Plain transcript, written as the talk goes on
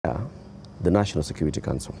the National Security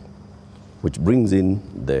Council, which brings in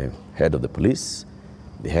the head of the police,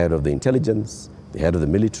 the head of the intelligence, the head of the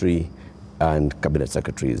military, and cabinet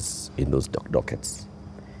secretaries in those dockets.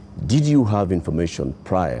 Did you have information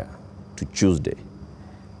prior to Tuesday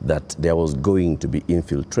that there was going to be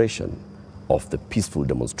infiltration of the peaceful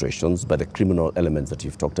demonstrations by the criminal elements that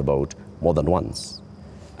you've talked about more than once?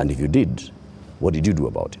 And if you did, what did you do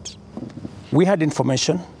about it? We had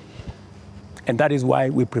information, and that is why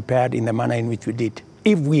we prepared in the manner in which we did.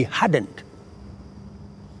 If we hadn't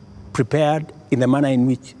prepared in the manner in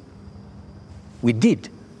which we did,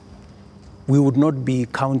 we would not be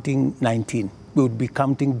counting 19. We would be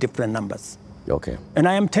counting different numbers. Okay. And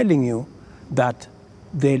I am telling you that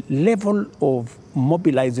the level of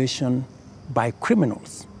mobilization by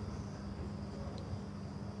criminals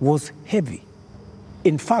was heavy.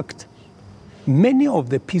 In fact, many of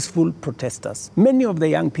the peaceful protesters, many of the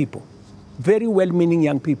young people, very well-meaning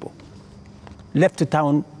young people, left the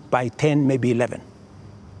town by 10, maybe 11,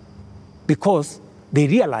 because they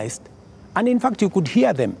realized, and in fact you could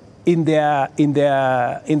hear them in their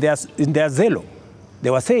zelo.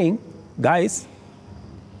 They were saying, guys,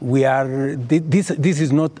 this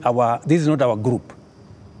is not our group.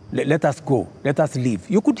 Let us go. Let us leave.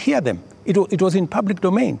 You could hear them. It was in public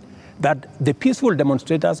domain that the peaceful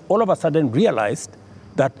demonstrators all of a sudden realized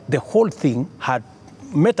that the whole thing had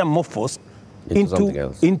metamorphosed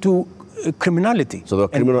into criminality. So there were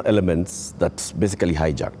criminal elements that basically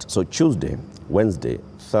hijacked. So Tuesday, Wednesday,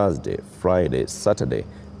 Thursday, Friday, Saturday,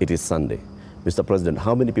 it is Sunday. Mr. President,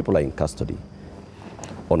 how many people are in custody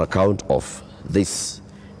on account of this?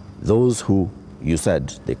 Those who you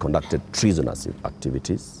said they conducted treasonous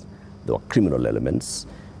activities, there were criminal elements.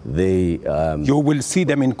 You will see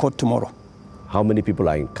them in court tomorrow. How many people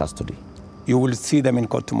are in custody? You will see them in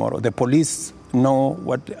court tomorrow. The police know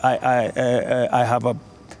what I have a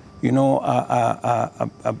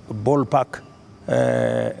ballpark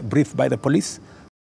brief by the police.